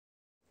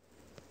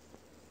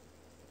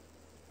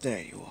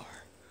There you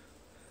are.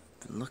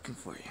 Been looking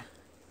for you.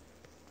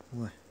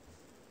 What?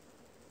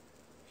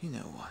 You know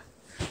what?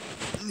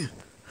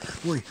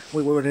 Wait,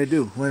 what did I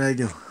do? What did I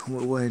do?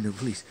 What did I do?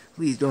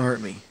 Please don't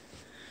hurt me.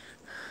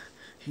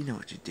 You know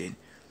what you did.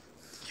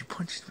 You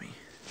punched me.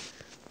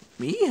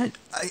 Me?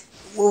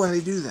 Why would I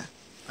do that?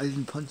 I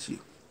didn't punch you.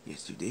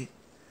 Yes, you did.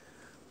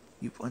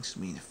 You punched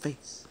me in the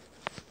face.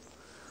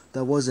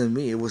 That wasn't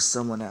me, it was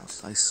someone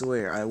else. I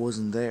swear, I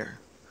wasn't there.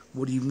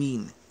 What do you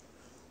mean?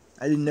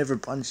 I never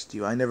punched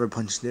you. I never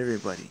punched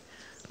everybody.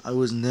 I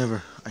would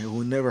never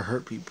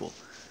hurt people.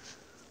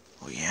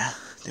 Oh yeah?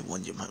 They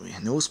wanted you to me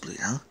a nosebleed,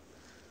 huh?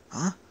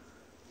 Huh?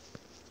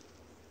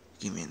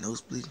 Give me a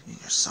nosebleed and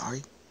you're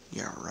sorry?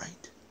 Yeah,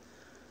 right.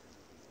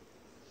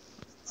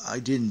 I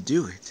didn't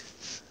do it.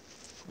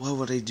 Why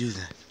would I do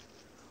that?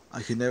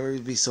 I could never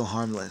be so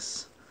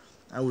harmless.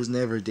 I was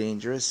never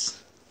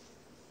dangerous.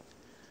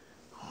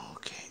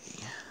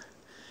 Okay.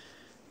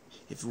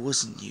 If it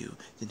wasn't you,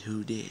 then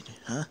who did,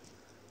 huh?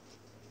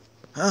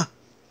 Huh?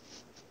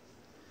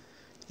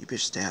 You better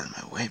stay out of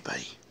my way,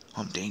 buddy.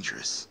 I'm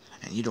dangerous.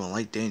 And you don't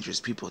like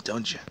dangerous people,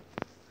 don't you?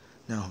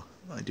 No,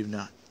 I do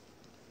not.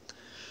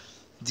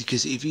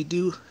 Because if you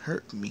do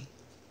hurt me,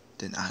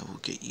 then I will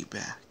get you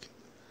back.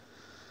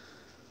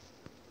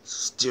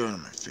 So stay out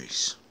of my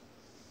face.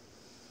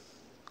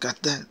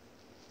 Got that?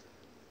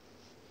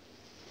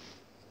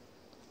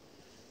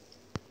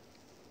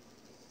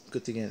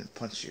 Good thing I didn't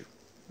punch you.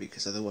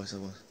 Because otherwise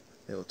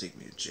they will take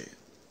me to jail.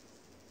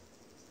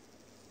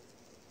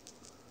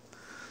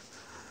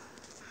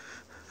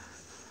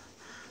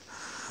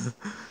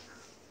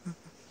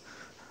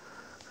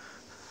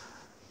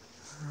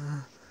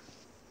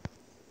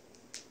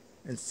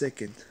 And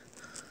second,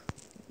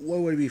 why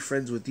would I be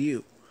friends with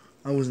you?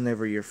 I was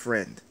never your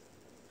friend.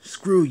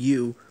 Screw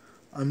you.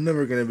 I'm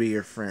never gonna be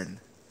your friend.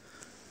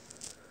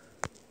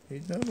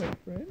 You're not my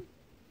friend?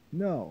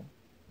 No.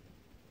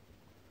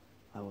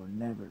 I will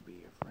never be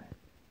your friend.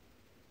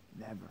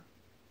 Never.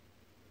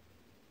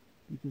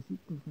 Because you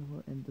think I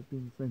will end up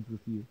being friends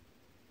with you.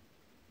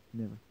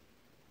 Never.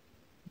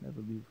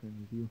 Never be friends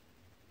with you.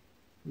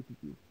 Look at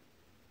you.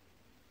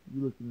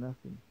 You look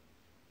nothing.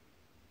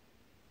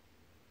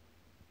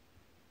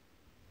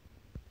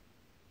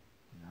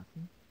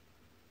 Nothing?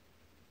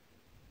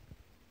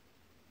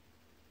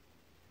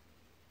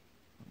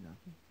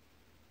 Nothing?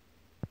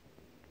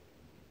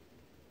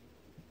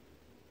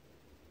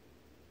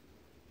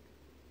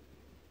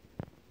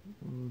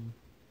 Mm.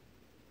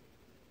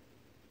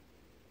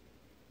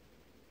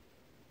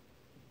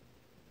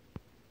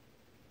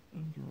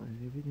 Angel,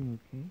 is everything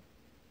okay?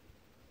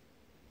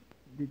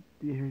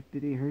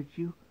 Did they hurt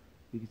you?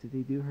 Because if they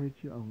do hurt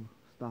you, I will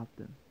stop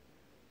them.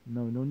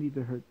 No need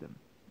to hurt them.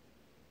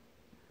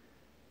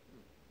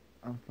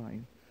 I'm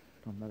fine.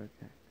 I'm not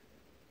attacked.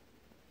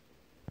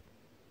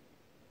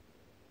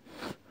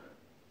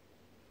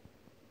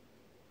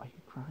 Are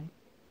you crying?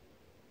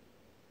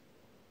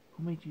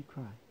 Who made you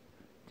cry?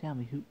 Tell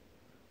me, who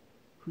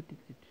did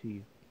it to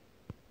you?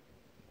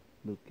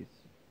 Lucas.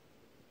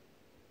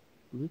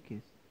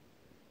 Lucas?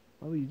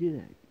 Why would you do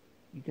that?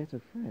 You guys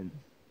are friends.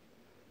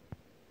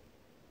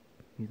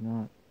 He's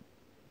not.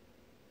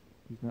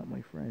 He's not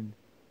my friend.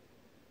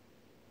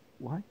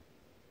 What?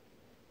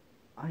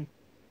 I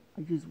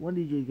I just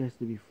wanted you guys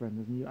to be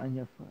friends, and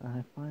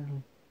I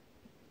finally.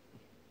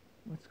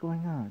 What's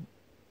going on?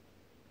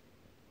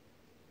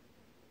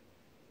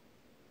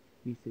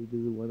 He said he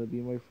doesn't want to be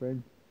my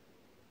friend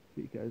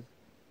because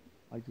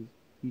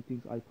he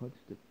thinks I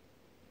punched him.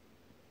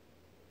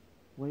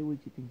 Why would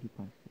you think he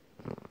punched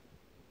him?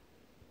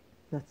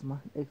 That's my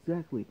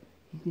exactly.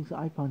 He thinks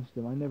I punched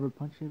him. I never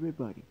punched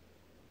everybody.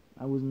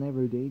 I was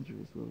never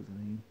dangerous,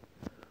 Rosaline.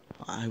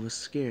 I was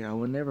scared. I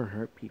would never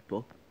hurt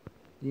people.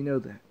 You know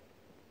that.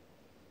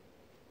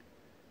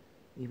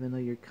 Even though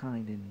you're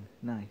kind and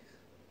nice,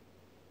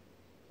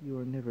 you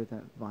were never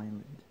that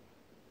violent.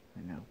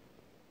 I know.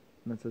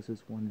 Unless I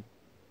just wanted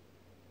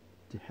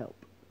to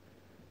help.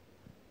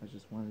 I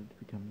just wanted to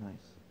become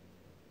nice.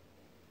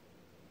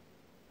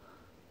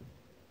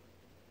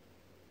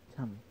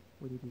 Tell me,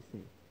 what did he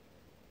say?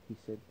 He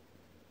said,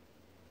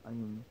 I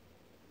am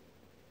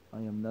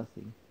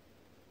nothing,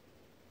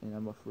 and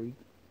I'm a freak.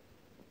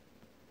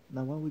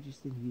 Now, why would you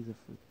think he's a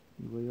freak?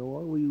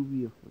 Why would you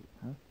be a freak,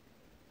 huh?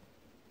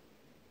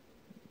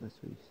 That's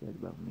what he said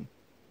about me.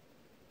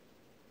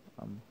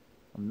 I'm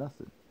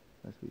nothing.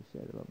 That's what he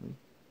said about me.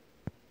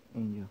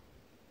 Angel,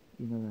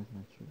 you know that's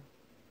not true.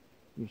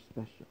 You're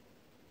special.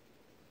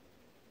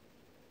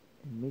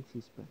 It makes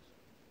you special.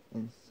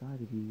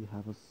 Inside of you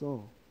have a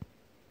soul.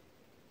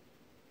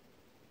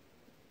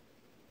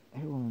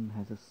 Everyone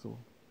has a soul.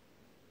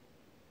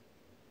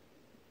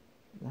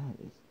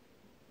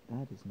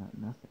 That is not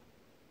nothing.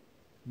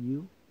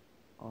 You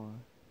are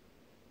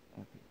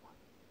everyone.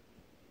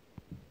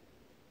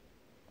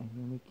 And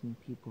you're making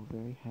people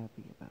very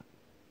happy about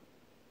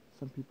it.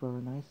 Some people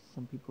are nice,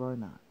 some people are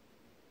not.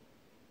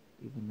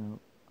 Even though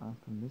I'm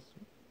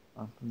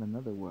from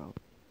another world.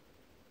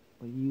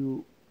 But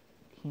you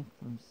came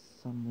from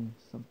something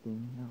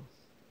else.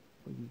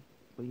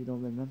 But you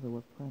don't remember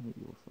what planet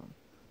you were from.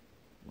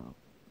 Well,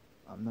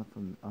 I'm not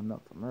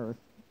from Earth.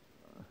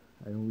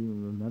 I don't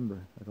even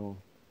remember at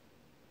all.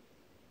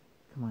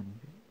 Come on,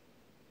 Ingrid.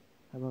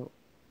 How about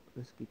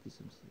let's get you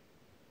some sleep?